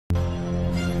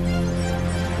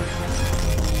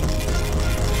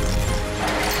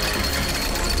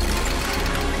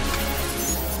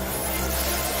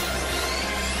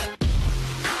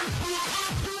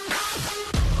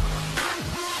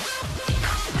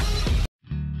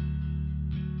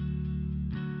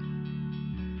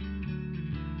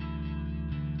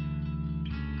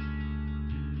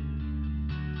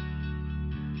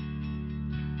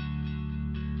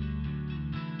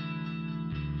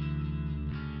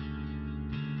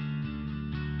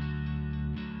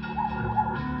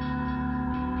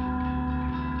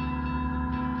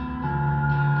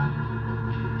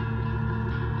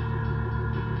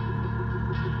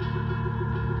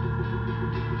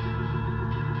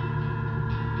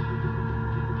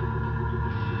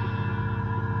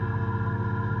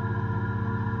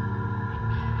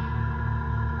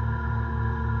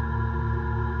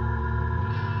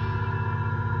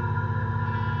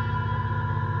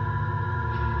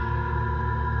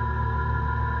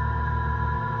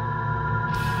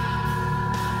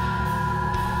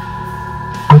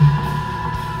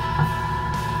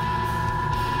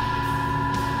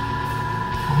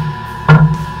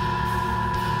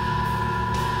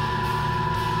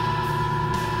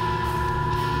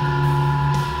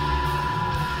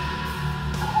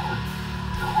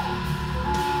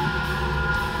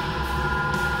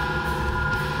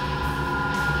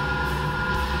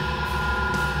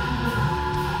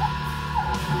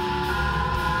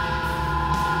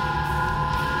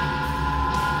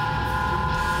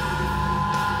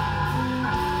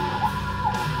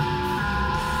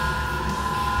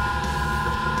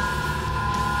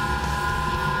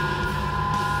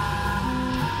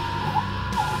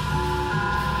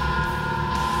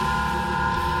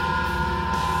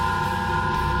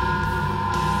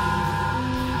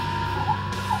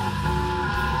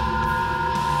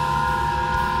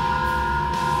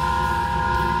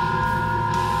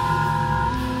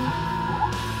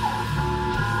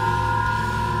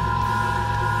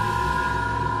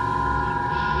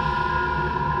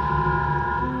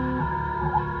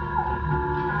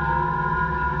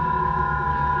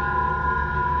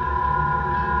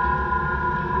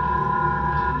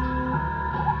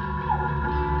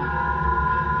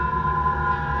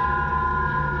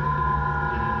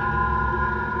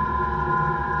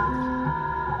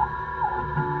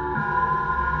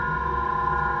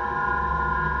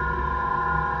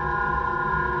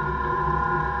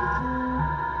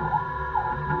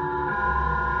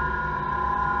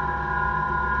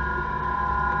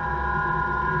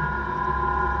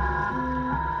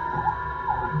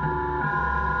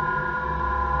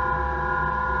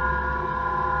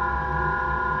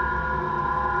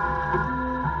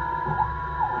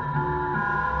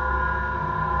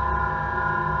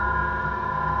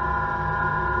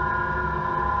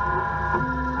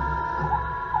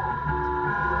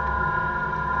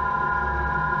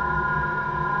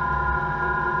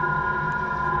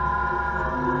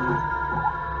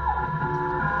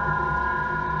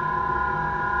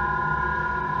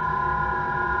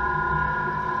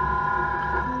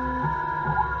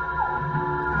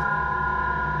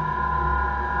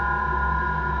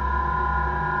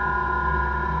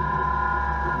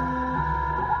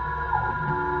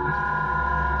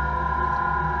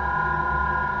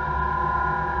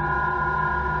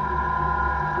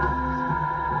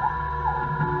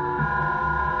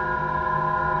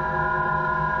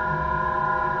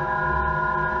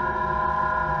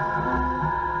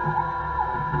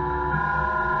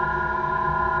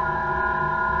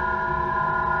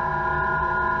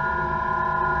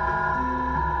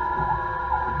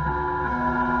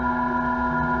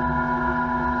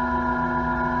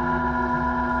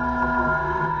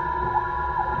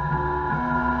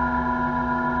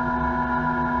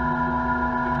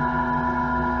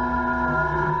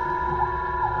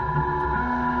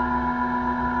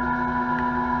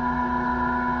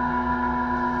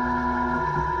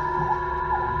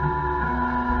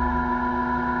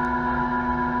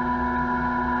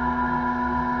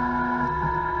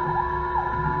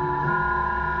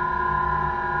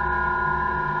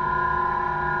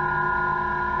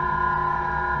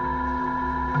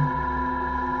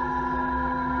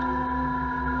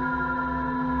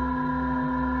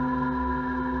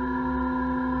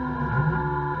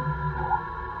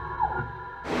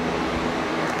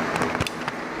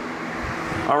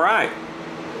Alright,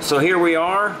 so here we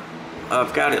are.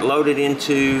 I've got it loaded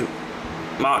into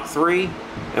Mach 3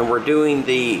 and we're doing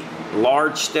the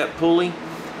large step pulley,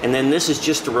 and then this is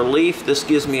just a relief. This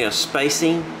gives me a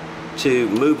spacing to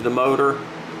move the motor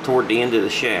toward the end of the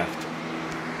shaft.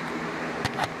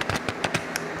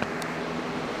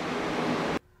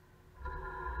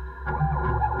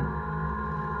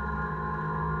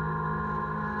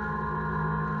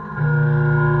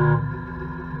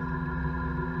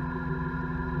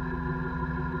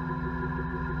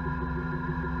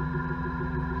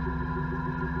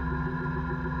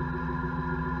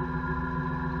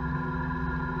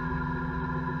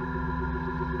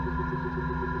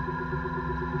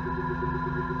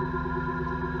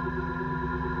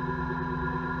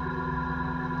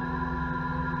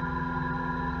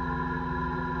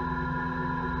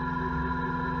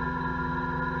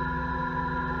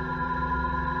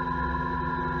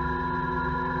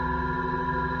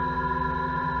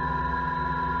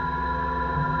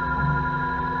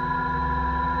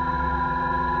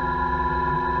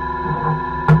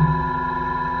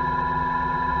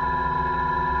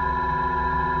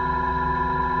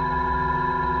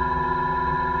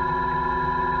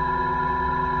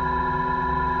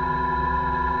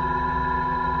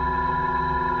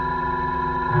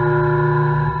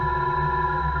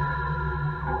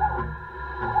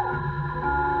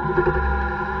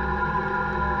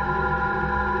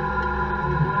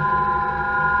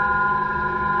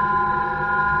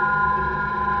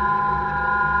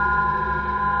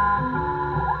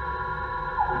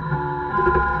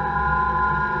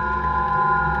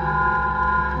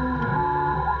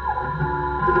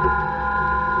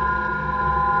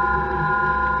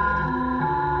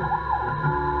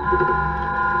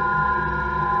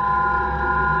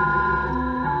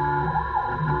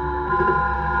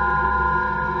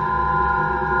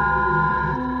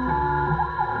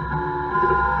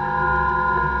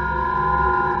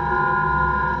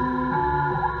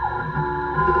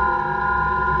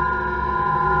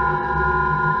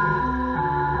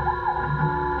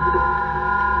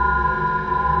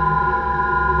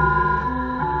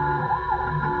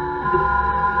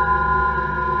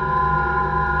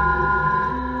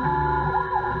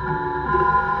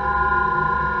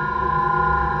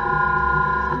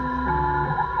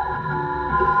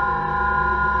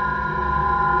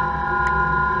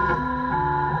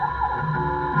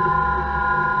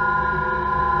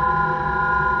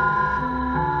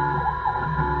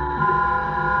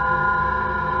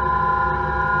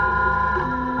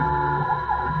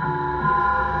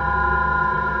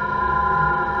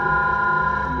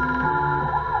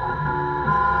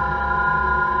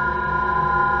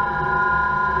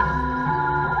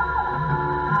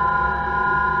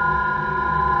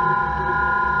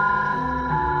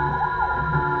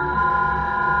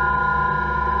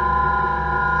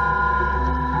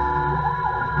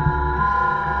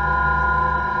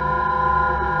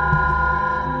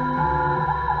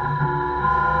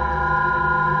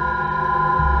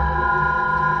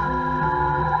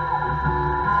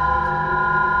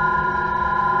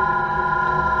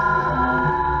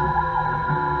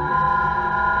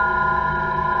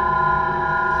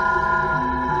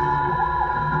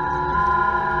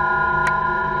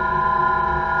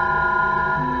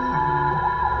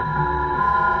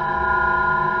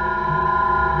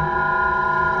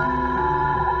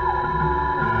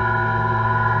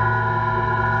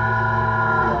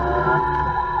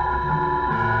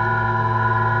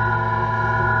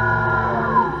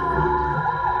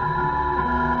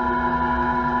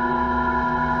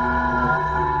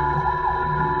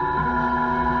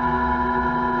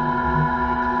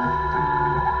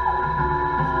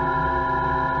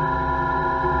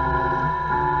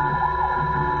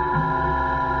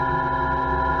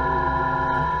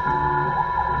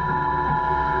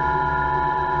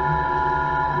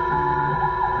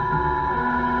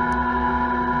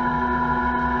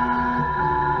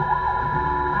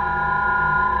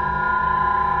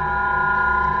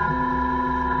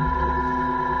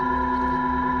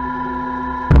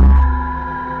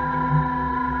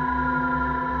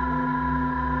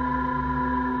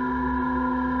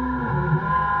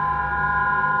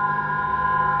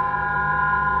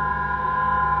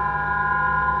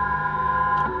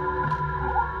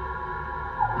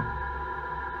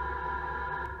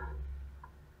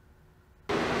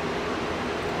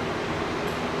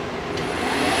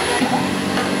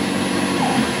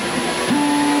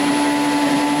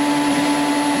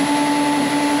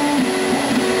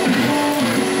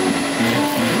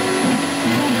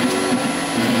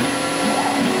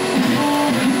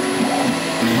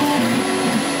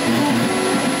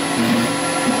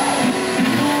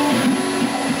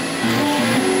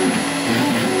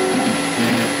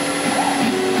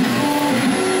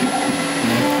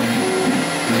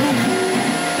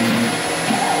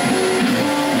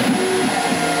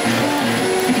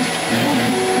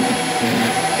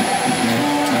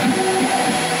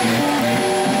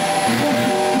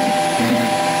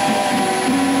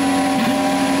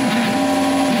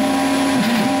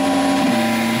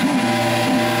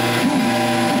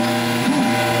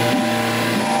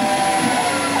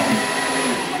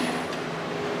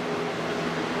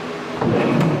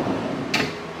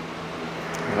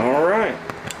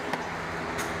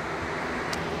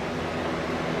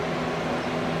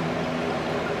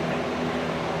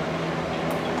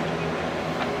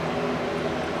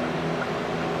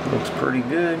 Looks pretty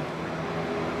good.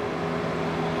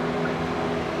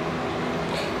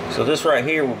 So this right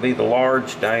here will be the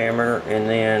large diameter, and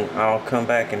then I'll come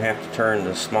back and have to turn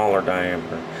the smaller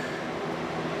diameter.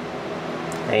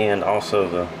 And also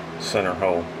the center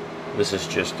hole. This is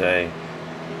just a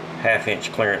 1/2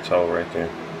 inch clearance hole right there.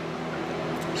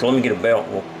 So let me get a belt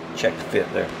and we'll check the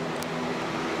fit there.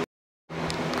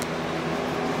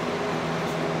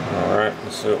 Alright,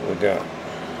 let's see what we got.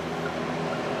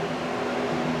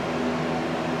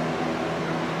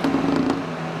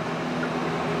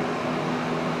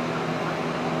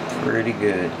 Pretty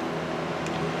good.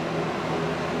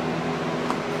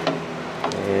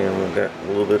 And we've got a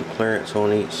little bit of clearance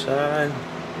on each side.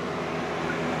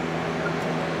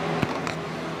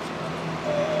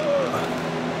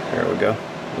 There we go.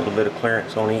 A little bit of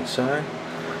clearance on each side.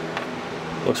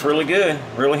 Looks really good.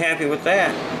 Really happy with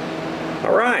that.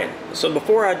 Alright, so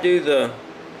before I do the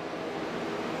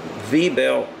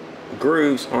V-belt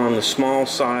grooves on the small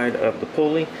side of the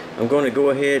pulley, I'm going to go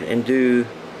ahead and do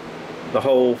the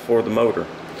hole for the motor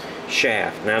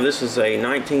shaft. Now this is a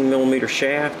 19mm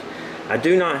shaft. I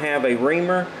do not have a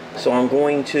reamer, so I'm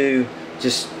going to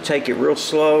just take it real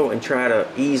slow and try to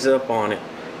ease up on it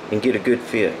and get a good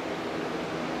fit.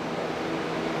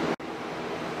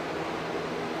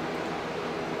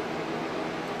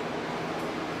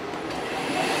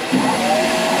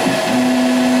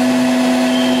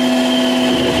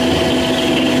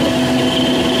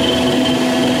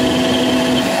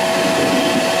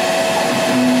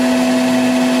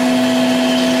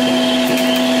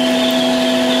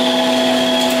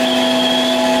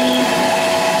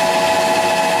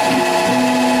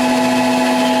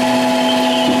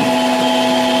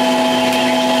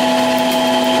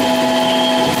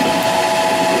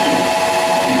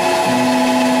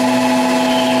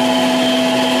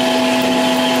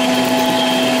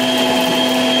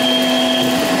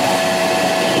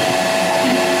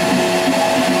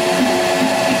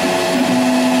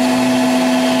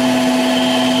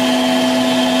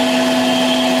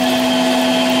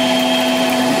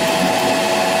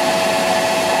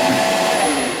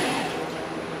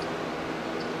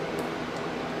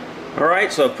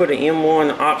 Alright, so I put an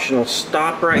M1 optional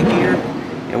stop right here,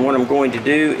 and what I'm going to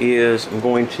do is I'm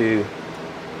going to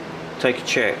take a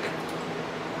check.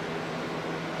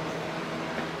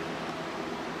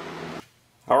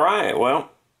 Alright, well,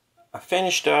 I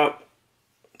finished up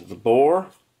the bore.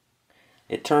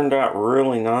 It turned out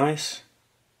really nice,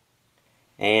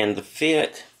 and the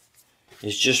fit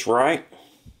is just right.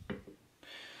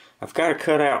 I've got a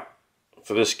cutout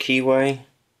for this keyway,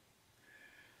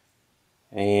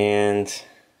 and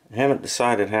I haven't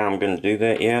decided how I'm going to do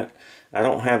that yet. I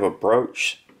don't have a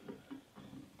broach.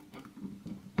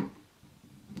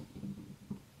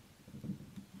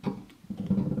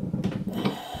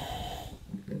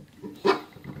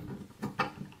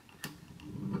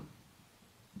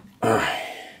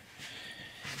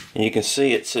 And you can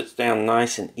see it sits down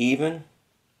nice and even.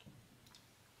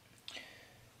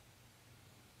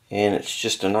 And it's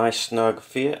just a nice snug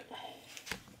fit.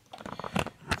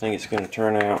 I think it's going to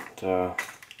turn out to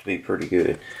be pretty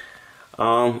good.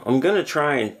 I'm going to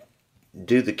try and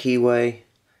do the keyway.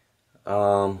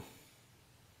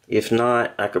 If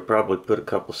not, I could probably put a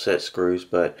couple set screws,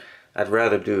 but I'd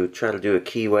rather try to do a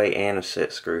keyway and a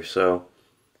set screw. So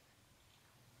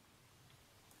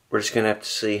we're just going to have to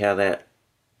see how that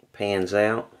pans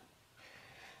out.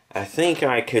 I think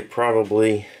I could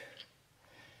probably,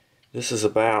 this is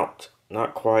about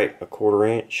not quite a 1/4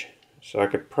 inch, so I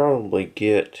could probably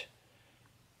get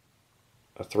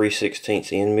a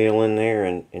 3/16 end mill in there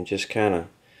and just kind of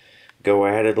go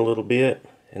at it a little bit,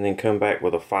 and then come back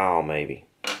with a file maybe,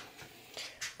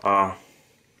 and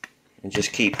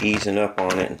just keep easing up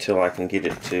on it until I can get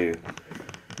it to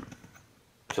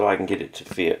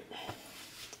fit.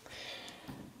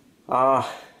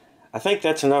 I think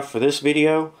that's enough for this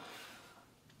video,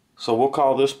 so we'll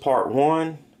call this part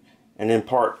 1, and then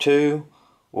part 2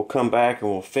 we'll come back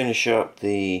and we'll finish up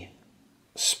the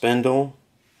spindle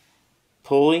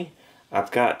pulley.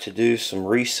 I've got to do some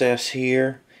recess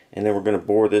here, and then we're going to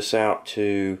bore this out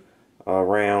to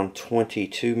around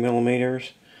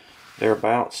 22mm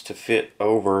thereabouts to fit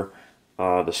over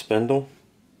the spindle,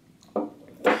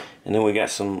 and then we got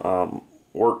some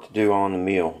work to do on the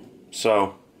mill.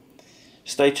 So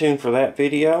stay tuned for that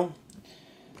video.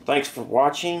 Thanks for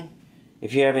watching.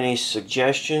 If you have any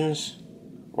suggestions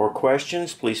or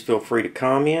questions, please feel free to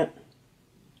comment.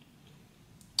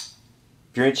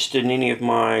 If you're interested in any of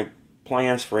my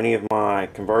plans for any of my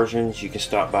conversions, you can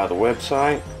stop by the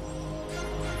website.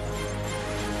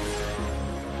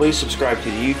 Please subscribe to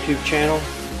the YouTube channel.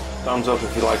 Thumbs up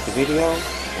if you like the video.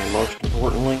 and most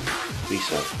importantly, be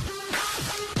safe.